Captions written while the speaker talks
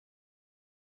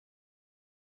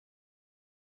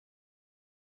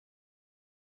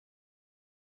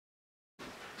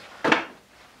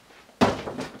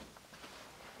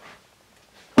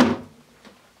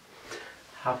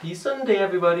Happy Sunday,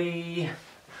 everybody!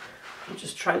 I'm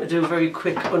just trying to do a very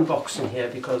quick unboxing here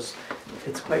because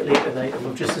it's quite late at night and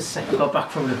we've just a second got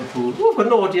back from Liverpool. Oh, I've got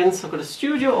an audience. I've got a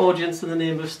studio audience in the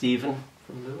name of Stephen.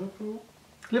 From Liverpool?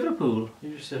 Liverpool.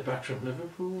 You just said back from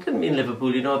Liverpool? Didn't mean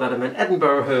Liverpool, you know that, I meant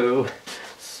Edinburgh.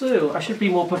 So, I should be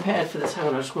more prepared for this. Hang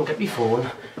on, I'll just go and get my phone.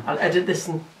 I'll edit this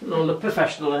and it'll look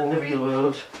professional in the real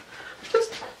world.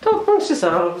 Just talk amongst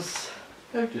yourselves.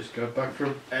 I've just got back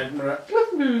from Edinburgh.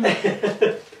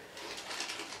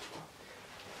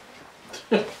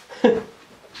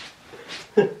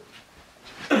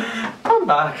 I'm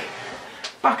back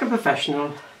and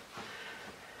professional.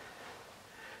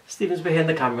 Stephen's behind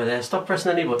the camera there. Stop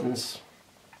pressing any buttons.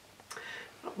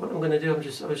 What I'm going to do, I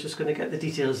was just going to get the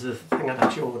details of the thing I'd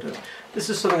actually ordered. This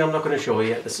is something I'm not going to show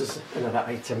you yet. This is another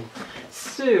item.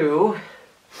 So,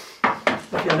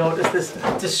 if you'll notice this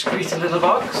discreet little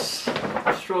box,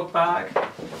 stroke bag.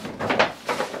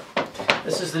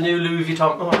 This is the new Louis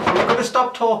Vuitton. Oh, I'm not going to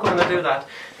stop talking when I do that.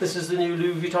 This is the new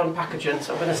Louis Vuitton packaging,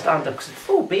 so I'm going to stand up because it's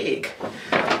so big.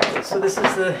 So this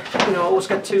is the, you know, I always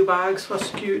get 2 bags for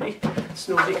security,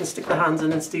 so nobody can stick their hands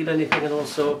in and steal anything, and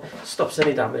also stops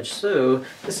any damage. So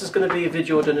this is going to be a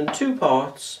video done in 2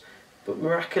 parts, but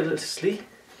miraculously,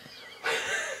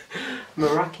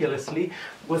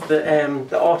 with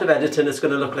the art of editing, it's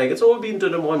going to look like it's all been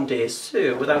done in one day.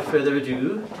 So without further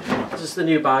ado, this is the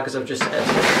new bag, as I've just said.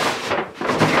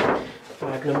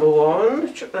 Bag number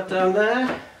 1, chuck that down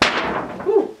there.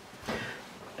 Woo.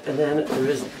 And then there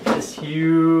is this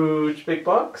huge big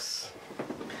box.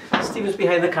 Stephen's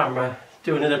behind the camera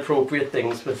doing inappropriate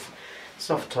things with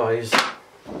soft toys.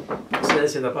 So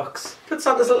there's the other box. Put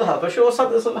Santa's little helper, show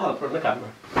Santa's little helper on the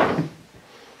camera.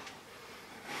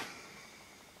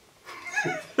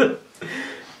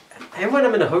 And when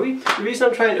I'm in a hurry, the reason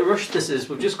I'm trying to rush this is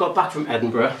we've just got back from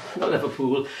Edinburgh, not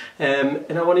Liverpool, and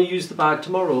I want to use the bag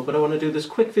tomorrow, but I want to do this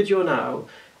quick video now,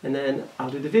 and then I'll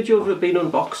do the video of it being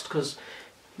unboxed, because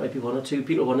maybe 1 or 2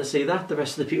 people want to see that, the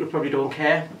rest of the people probably don't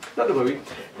care, not to worry.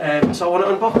 So I want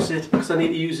to unbox it because I need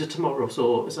to use it tomorrow.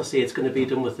 So as I say, it's going to be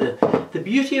done with the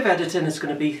beauty of editing. It's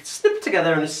going to be snipped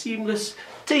together in a seamless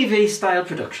TV style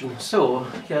production. So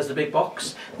here's the big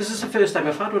box. This is the first time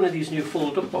I've had one of these new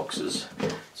fold up boxes.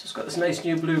 So it's got this nice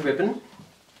new blue ribbon.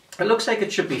 It looks like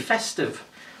it should be festive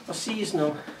or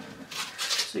seasonal.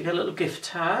 So you get a little gift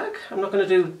tag. I'm not going to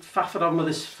do faff it on with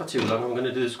this for too long. I'm going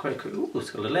to do this quite quick. Ooh,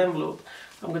 it's got a little envelope.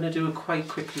 I'm going to do it quite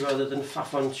quickly rather than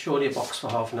faff on showing you a box for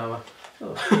half an hour.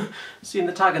 Oh. Seeing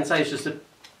the tag inside is just a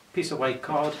piece of white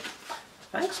card.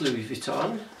 Thanks, Louis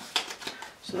Vuitton.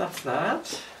 So that's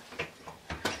that.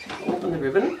 Open the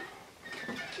ribbon.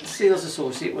 The sales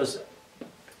associate was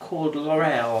called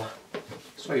Laurel.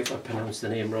 Sorry if I pronounced the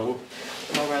name wrong.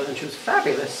 Laurel, and she was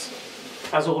fabulous,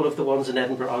 as all of the ones in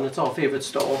Edinburgh are. It's our favourite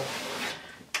store.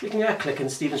 You can hear a click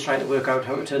and Stephen's trying to work out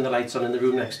how to turn the lights on in the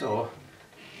room next door.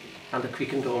 And a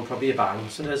creaking door and probably a bang.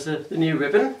 So there's the new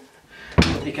ribbon.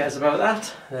 Nobody cares about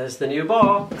that. There's the new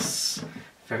box.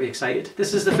 Very excited.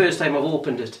 This is the first time I've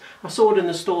opened it. I saw it in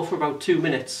the store for about 2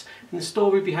 minutes. And the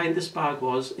story behind this bag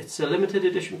was it's a limited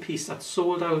edition piece that's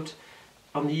sold out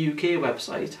on the UK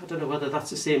website. I don't know whether that's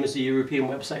the same as the European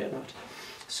website or not.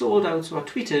 Sold out, so I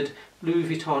tweeted Louis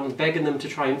Vuitton begging them to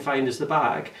try and find us the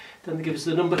bag. Then they give us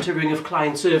the number to ring of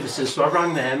client services, so I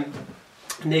rang them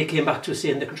and they came back to us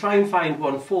saying they could try and find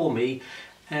one for me.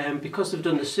 Because they've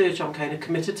done the search, I'm kind of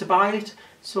committed to buy it,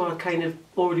 so I kind of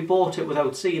already bought it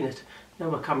without seeing it. Now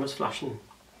my camera's flashing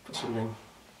for something.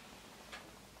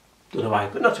 Don't know why,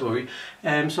 but not to worry.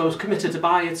 So I was committed to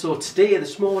buy it, so today,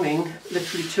 this morning,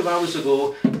 literally 2 hours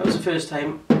ago, that was the first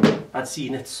time I'd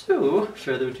seen it. So,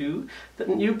 further ado, the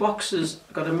new boxes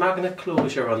got a magnet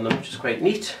closure on them, which is quite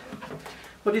neat.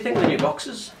 What do you think of the new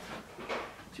boxes?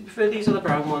 Do you prefer these or the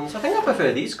brown ones? I think I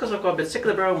prefer these because I've got a bit sick of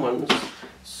the brown ones.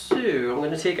 So, I'm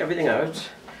going to take everything out,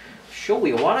 show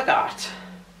you what I got.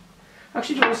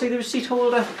 Actually, do you want to see the receipt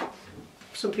holder?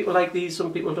 Some people like these,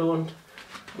 some people don't.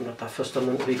 I'm not that fussed on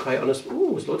them, to be quite honest.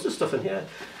 Ooh, there's loads of stuff in here.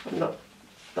 I'm not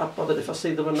that bothered if I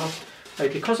see them or not.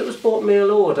 Right, because it was bought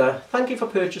mail order, thank you for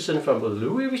purchasing from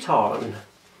Louis Vuitton.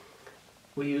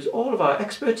 We use all of our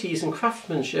expertise and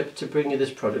craftsmanship to bring you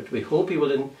this product. We hope it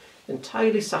will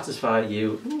entirely satisfy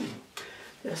you. Ooh.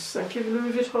 Yes, thank you,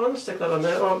 Louis Vuitton. Stick that on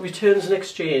there. Oh, returns and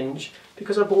exchange.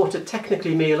 Because I bought it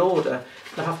technically mail order,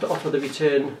 I have to offer the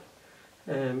return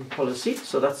policy.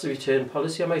 So that's the return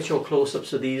policy. I might show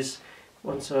close-ups of these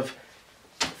once I've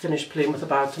finished playing with the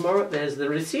bag tomorrow. There's the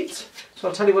receipt. So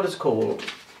I'll tell you what it's called.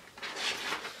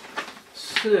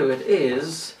 So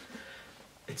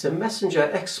it's a Messenger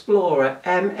Explorer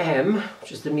MM,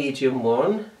 which is the medium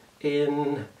one,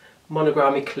 in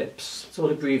Monogram Eclipse. It's all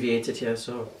abbreviated here,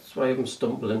 so that's why I'm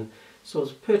stumbling. So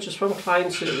it's purchased from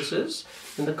Client Services,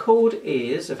 and the code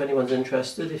is, if anyone's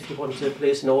interested, if you want to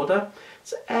place an order,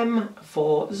 it's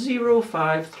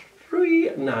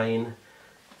M40539.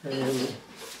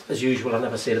 As usual, I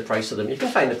never say the price of them. You can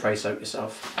find the price out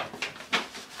yourself.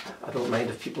 I don't mind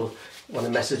if people want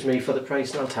to message me for the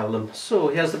price, and I'll tell them. So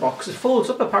here's the box. It folds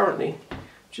up apparently,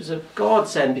 which is a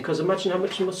godsend, because imagine how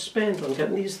much you must spend on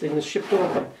getting these things shipped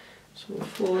over. So it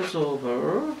folds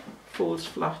over, folds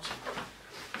flat,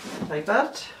 like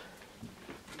that.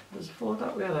 Does it fold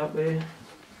that way or that way?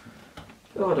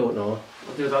 Oh, I don't know.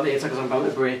 I'll do that later because I'm about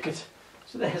to break it.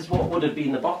 So there's what would have been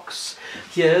in the box.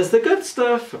 Here's the good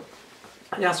stuff.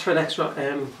 I asked for an extra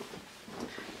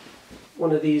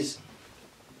one of these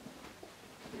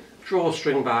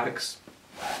drawstring bags.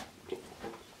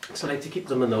 So I like to keep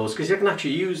them in those, because you can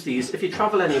actually use these if you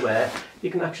travel anywhere.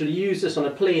 You can actually use this on a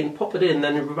plane, pop it in,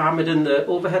 then ram it in the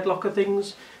overhead locker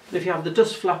things. But if you have the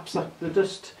dust flaps, the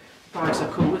dust bags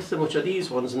that come with them, which are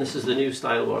these ones, and this is the new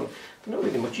style one, they're not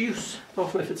really much use,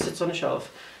 often if it sits on a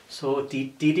shelf. So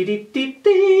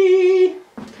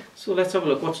So let's have a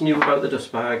look what's new about the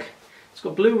dust bag. It's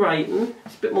got blue writing,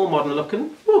 it's a bit more modern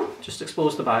looking. Woo, just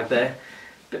exposed the bag there.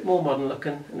 A bit more modern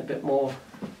looking and a bit more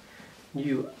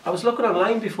new. I was looking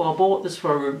online before I bought this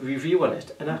for a review on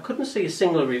it, and I couldn't see a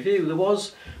single review. There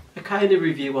was a kind of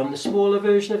review on the smaller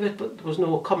version of it, but there was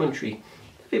no commentary.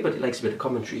 Everybody likes a bit of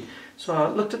commentary. So I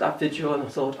looked at that video and I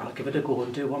thought I'll give it a go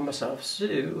and do one myself.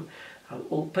 So I'll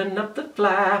open up the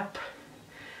flap.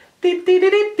 There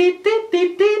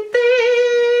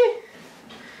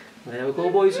we go,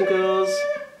 boys and girls.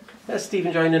 There's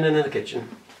Stephen joining in the kitchen.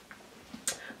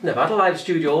 Never had a live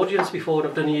studio audience before, and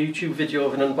I've done a YouTube video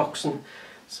of an unboxing.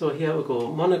 So here we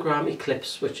go, Monogram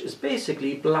Eclipse, which is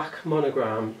basically black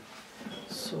monogram.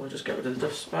 So I'll just get rid of the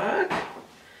dust bag. Do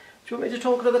you want me to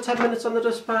talk another 10 minutes on the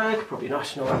dust bag? Probably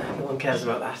not, no one cares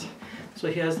about that.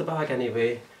 So here's the bag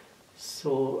anyway.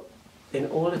 So in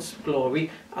all its glory,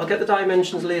 I'll get the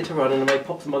dimensions later on and I might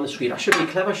pop them on the screen. I should be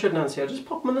clever, shouldn't I? I'll just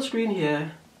pop them on the screen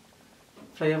here.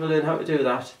 If I ever learn how to do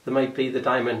that, the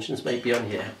dimensions might be on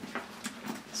here.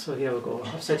 So here we go.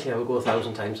 I've said here we go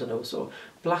 1,000 times, I know. So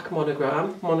black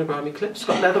monogram Eclipse.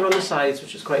 Got leather on the sides,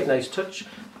 which is quite a nice touch.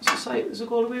 Does it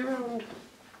go all the way around?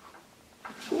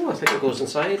 Oh, I think it goes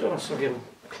inside. Oh, sorry, I'm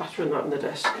clattering that on the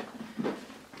desk.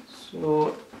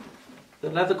 So the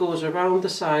leather goes around the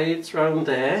sides, round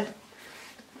there.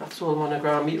 That's all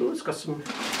monogram. Oh, it's got something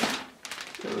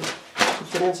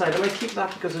inside. I might keep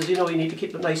that because, as you know, you need to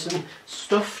keep them nice and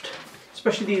stuffed.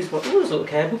 Especially these ones. Oh, there's a little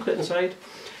care booklet inside.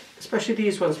 Especially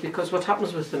these ones, because what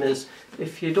happens with them is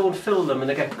if you don't fill them and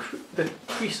they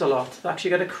crease a lot, they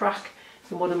actually get a crack.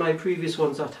 In one of my previous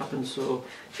ones that happened. So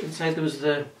inside there was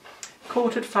the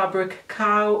coated fabric,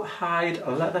 cow hide,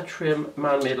 leather trim,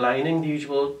 man-made lining, the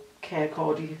usual care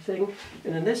cordy thing.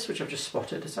 And in this, which I've just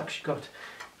spotted, it's actually got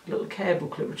a little care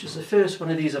booklet, which is the first one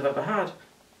of these I've ever had.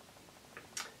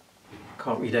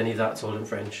 Can't read any of that, it's all in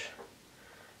French.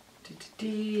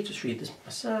 Just read this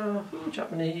myself.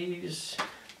 Japanese.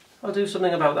 I'll do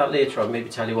something about that later on, maybe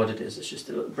tell you what it is. It's just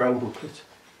a little brown booklet.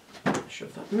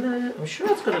 Shove that in there. I'm sure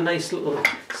it's got a nice little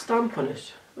stamp on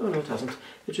it. Oh no, it hasn't.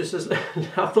 It just says,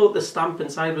 I thought the stamp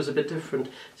inside was a bit different.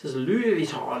 It says Louis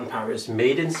Vuitton Paris,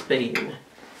 made in Spain.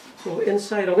 So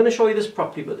inside, I'm going to show you this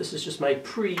properly, but this is just my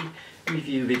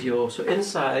pre-review video. So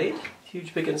inside,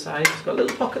 huge big inside, it's got a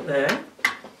little pocket there.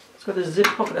 It's got a zip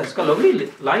pocket there. It's got a lovely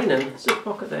lining, zip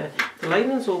pocket there. The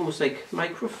lining's almost like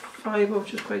microfiber,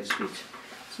 which is quite sweet.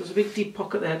 So there's a big deep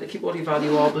pocket there to keep all your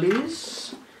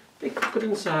valuables. Big pocket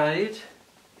inside.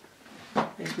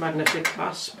 Nice magnetic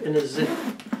clasp and a zip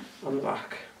on the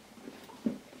back.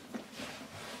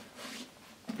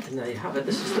 And there you have it.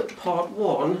 This is the part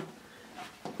 1,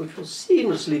 which will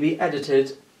seamlessly be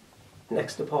edited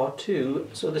next to part 2.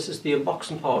 So this is the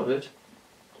unboxing part of it.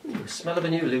 Ooh, smell of a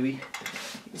new Louis. You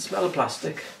can smell of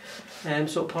plastic.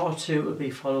 So part 2 will be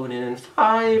following in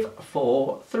 5,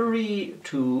 4, 3,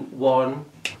 2, 1.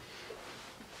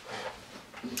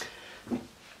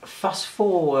 Fast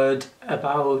forward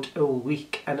about a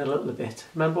week and a little bit.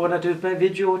 Remember when I did my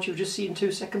video, which you've just seen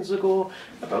 2 seconds ago,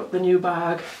 about the new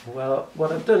bag? Well,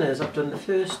 what I've done is I've done the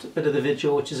first bit of the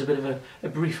video, which is a bit of a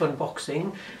brief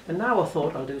unboxing, and now I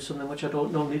thought I'll do something which I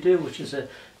don't normally do, which is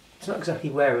it's not exactly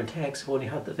wear and tear, because I've only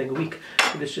had the thing a week,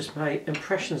 but it's just my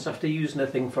impressions after using the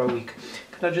thing for a week.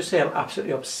 Can I just say I'm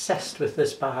absolutely obsessed with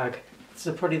this bag. It's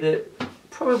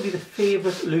probably the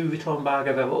favourite Louis Vuitton bag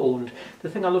I've ever owned. The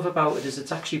thing I love about it is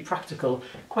it's actually practical.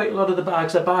 Quite a lot of the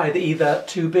bags I buy, they're either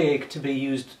too big to be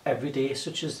used every day,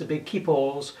 such as the big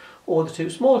keep-alls, or they're too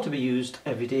small to be used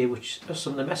every day, which are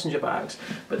some of the messenger bags.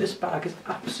 But this bag is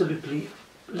absolutely,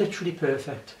 literally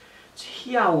perfect. It's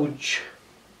huge.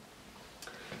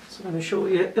 So let me show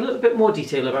you a little bit more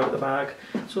detail about the bag.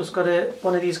 So it's got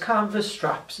one of these canvas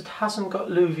straps. It hasn't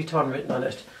got Louis Vuitton written on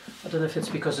it. I don't know if it's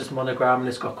because it's monogram and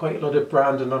it's got quite a lot of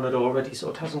branding on it already,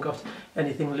 so it hasn't got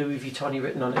anything Louis Vuitton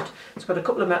written on it. It's got a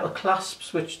couple of metal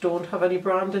clasps which don't have any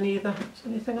branding either. Is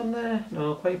anything on there?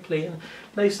 No, quite plain.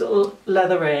 Nice little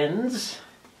leather ends.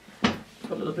 Got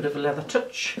a little bit of a leather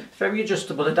touch. Very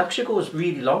adjustable. It actually goes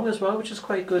really long as well, which is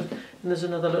quite good. And there's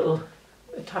another little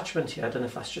attachment here. I don't know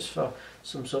if that's just for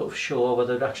some sort of show or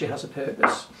whether it actually has a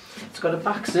purpose. It's got a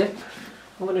back zip.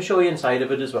 I'm going to show you inside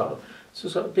of it as well. So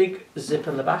it's got a big zip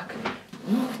in the back.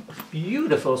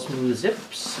 Beautiful smooth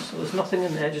zips. So there's nothing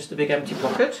in there, just a big empty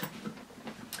pocket.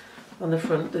 On the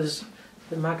front there's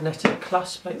the magnetic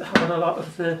clasp like they have on a lot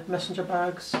of the messenger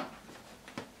bags.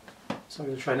 So I'm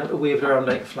going to try not to wave it around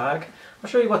like a flag. I'll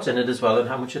show you what's in it as well and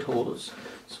how much it holds.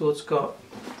 So it's got,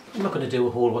 I'm not going to do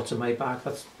a whole what's in my bag,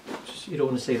 that's just, you don't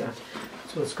want to see that.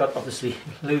 So it's got obviously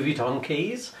Louis Vuitton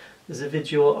keys. There's a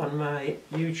video on my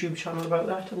YouTube channel about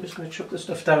that. I'm just going to chuck the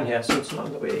stuff down here so it's not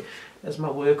in the way. There's my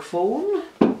work phone.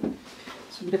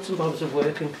 Some bits and bobs of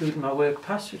work, including my work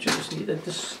pass, which I just need to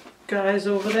disguise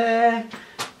over there.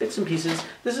 Bits and pieces.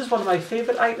 This is one of my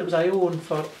favourite items I own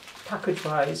for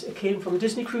package-wise. It came from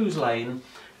Disney Cruise Line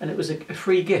and it was a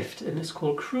free gift, and it's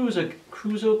called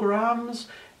Cruisograms.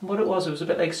 And what it was a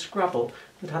bit like Scrabble.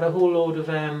 It had a whole load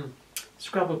of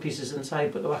Scrabble pieces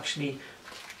inside, but they were actually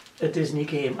a Disney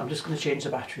game. I'm just going to change the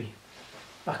battery.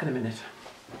 Back in a minute.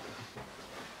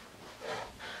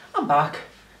 I'm back.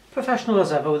 Professional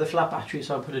as ever with a flat battery,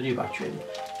 so I'll put a new battery in.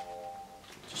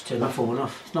 Just turn my phone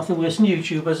off. It's nothing worse than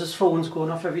YouTubers. His phone's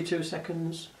going off every 2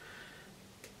 seconds.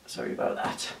 Sorry about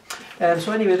that.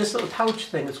 So anyway, this little pouch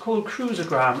thing, it's called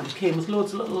Cruisogram, and it came with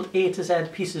loads of little A to Z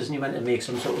pieces, and you went to make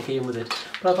some sort of game with it.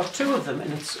 But I've got 2 of them,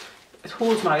 and it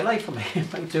holds my life. I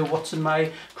might do what's in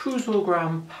my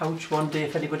Cruisogram pouch one day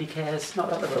if anybody cares. Not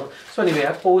that I will. So anyway,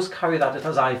 I always carry that. It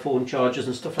has iPhone chargers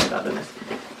and stuff like that in it.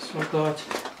 So I've got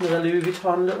another Louis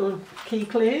Vuitton little key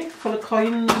clay full of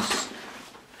coins.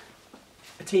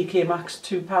 A TK Maxx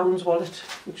 £2 wallet,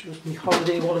 which was my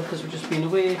holiday wallet because we've just been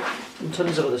away, and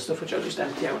tons of other stuff which I'll just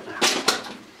empty out now.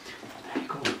 There you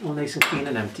go, all nice and clean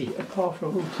and empty, apart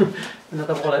from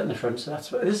another wallet in the front. So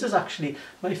that's what, this is actually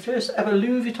my first ever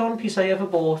Louis Vuitton piece I ever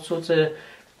bought. So it's a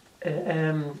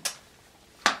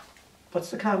what's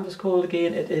the canvas called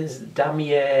again? It is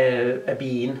Damier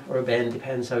Ebene or Ebene,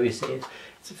 depends how you say it.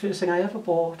 It's the first thing I ever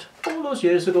bought all those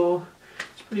years ago.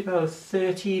 It's probably about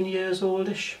 13 years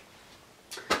oldish.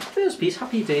 First piece,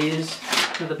 happy days,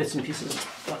 other bits and pieces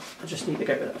that I just need to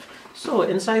get rid of. So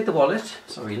inside the wallet,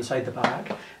 sorry, inside the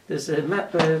bag, there's a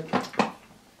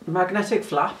magnetic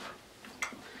flap,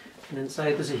 and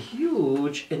inside there's a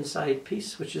huge inside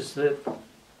piece, which is the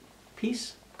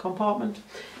piece compartment,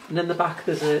 and in the back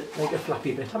there's like a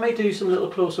flappy bit. I might do some little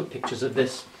close-up pictures of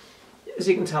this. As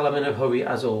you can tell, I'm in a hurry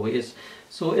as always.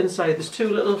 So inside there's 2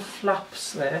 little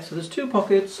flaps there. So there's 2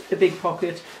 pockets, a big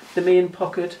pocket, the main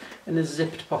pocket, and a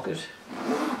zipped pocket.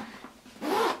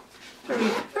 Very,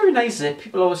 very nice zip.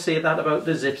 People always say that about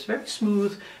the zips. Very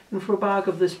smooth. And for a bag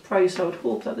of this price, I would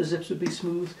hope that the zips would be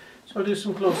smooth. So I'll do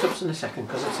some close-ups in a second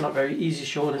because it's not very easy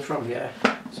showing it from here.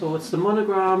 So it's the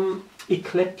Monogram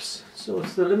Eclipse. So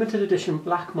it's the limited edition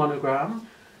black monogram.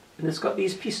 And it's got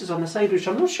these pieces on the side, which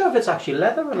I'm not sure if it's actually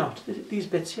leather or not. These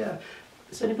bits here.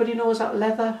 Does anybody know, is that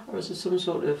leather or is it some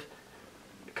sort of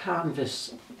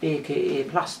canvas, aka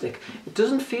plastic? It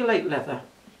doesn't feel like leather.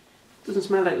 It doesn't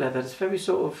smell like leather. It's very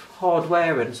sort of hard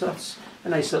wearing, so that's a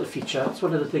nice little feature. That's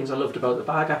one of the things I loved about the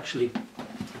bag actually,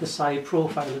 the side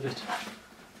profile of it.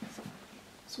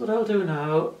 So what I'll do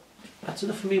now, that's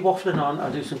enough for me waffling on,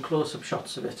 I'll do some close-up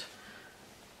shots of it.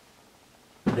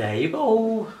 There you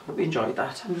go. Hope you enjoyed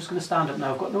that. I'm just going to stand up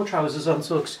now. I've got no trousers on,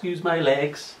 so excuse my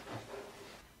legs.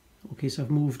 Okay, so I've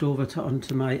moved over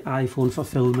onto my iPhone for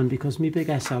filming because my big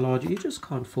SLR, you just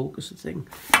can't focus the thing.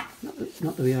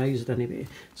 Not the way I use it anyway.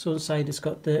 So inside it's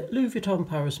got the Louis Vuitton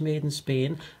Paris made in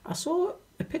Spain. I saw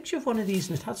a picture of one of these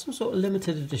and it had some sort of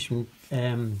limited edition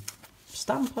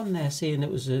stamp on there saying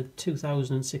it was a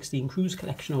 2016 cruise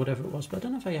collection or whatever it was, but I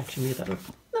don't know if I actually made that up.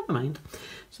 Never mind.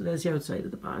 So there's the outside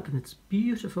of the bag and it's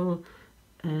beautiful.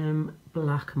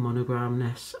 Black monogram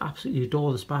ness. Absolutely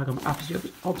adore this bag. I'm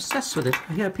absolutely obsessed with it.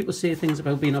 I hear people say things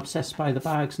about being obsessed by the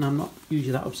bags and I'm not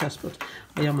usually that obsessed, but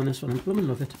I am on this one. I blooming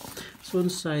love it. So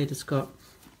inside it's got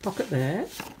pocket there,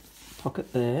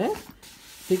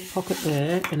 big pocket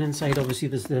there, and inside obviously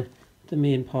there's the the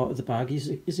main part of the bag. As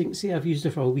you can see, I've used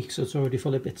it for a week, so it's already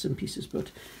full of bits and pieces, but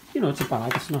you know, it's a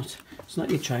bag, it's not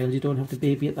your child, you don't have to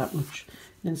baby it that much.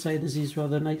 Inside there's these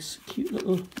rather nice cute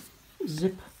little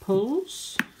zip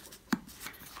pulls,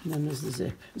 and then there's the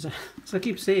zip. As I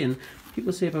keep saying,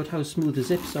 people say about how smooth the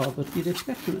zips are, but you'd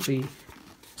expect them to be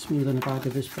smooth in a bag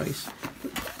of this price.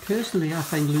 But personally, I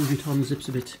find Louis Vuitton zips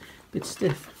a bit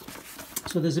stiff.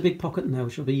 So there's a big pocket in there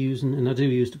which I'll be using, and I do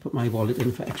use to put my wallet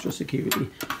in for extra security.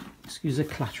 Excuse the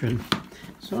clattering.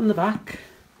 So on the back,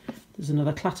 there's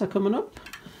another clatter coming up.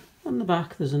 On the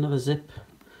back, there's another zip.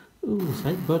 Ooh, it's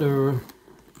like butter.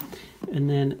 And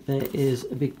then there is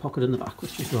a big pocket in the back,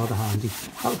 which is rather handy.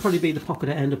 That'll probably be the pocket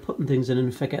I end up putting things in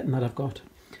and forgetting that I've got.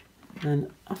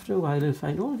 And after a while, you'll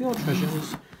find all of your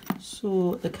treasures.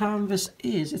 So the canvas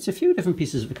it's a few different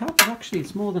pieces of canvas, actually.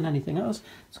 It's more than anything else.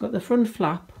 It's got the front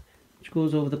flap, which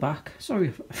goes over the back. Sorry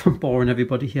if I'm boring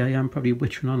everybody here, I am probably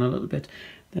witching on a little bit.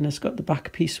 Then it's got the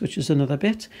back piece, which is another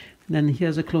bit. And then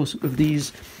here's a close-up of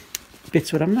these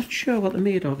bits, but I'm not sure what they're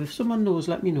made of. If someone knows,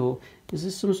 let me know. Is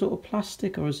this some sort of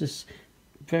plastic, or is this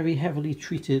very heavily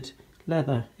treated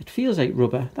leather? It feels like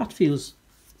rubber. That feels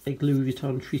like Louis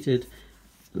Vuitton treated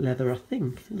leather, I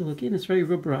think. Although again, it's very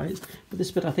rubberized, but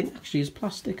this bit I think actually is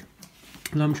plastic.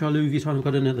 And I'm sure Louis Vuitton have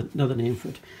got another name for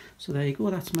it. So there you go,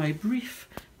 that's my brief,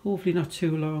 hopefully not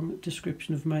too long,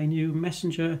 description of my new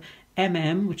Messenger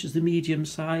MM, which is the medium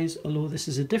size, although this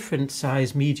is a different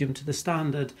size medium to the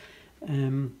standard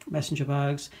Messenger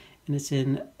bags, and it's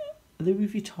in Louis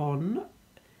Vuitton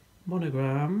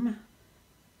Monogram,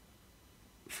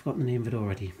 I've forgotten the name of it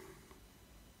already,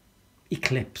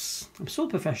 Eclipse. I'm so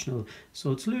professional.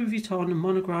 So it's Louis Vuitton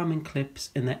Monogram Eclipse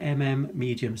in the MM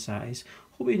medium size.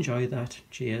 Hope you enjoyed that.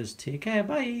 Cheers, take care,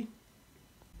 bye.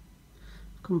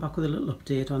 Come back with a little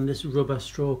update on this rubber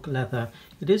stroke leather.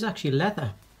 It is actually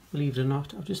leather, believe it or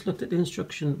not. I've just looked at the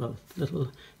instruction, well, the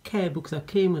little care book that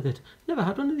came with it. Never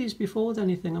had one of these before with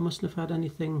anything. I mustn't have had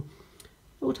anything.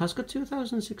 Oh, it has got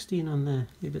 2016 on there.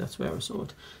 Maybe that's where I saw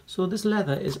it. So this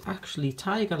leather is actually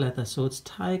tiger leather. So it's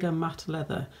tiger matte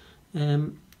leather.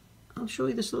 I'll show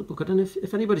you this little booklet, and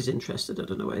if anybody's interested, I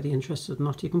don't know whether they're interested or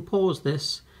not, you can pause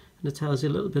this and it tells you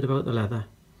a little bit about the leather.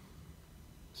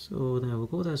 So there we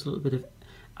go, there's a little bit of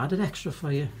added extra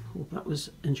for you. Hope that was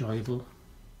enjoyable.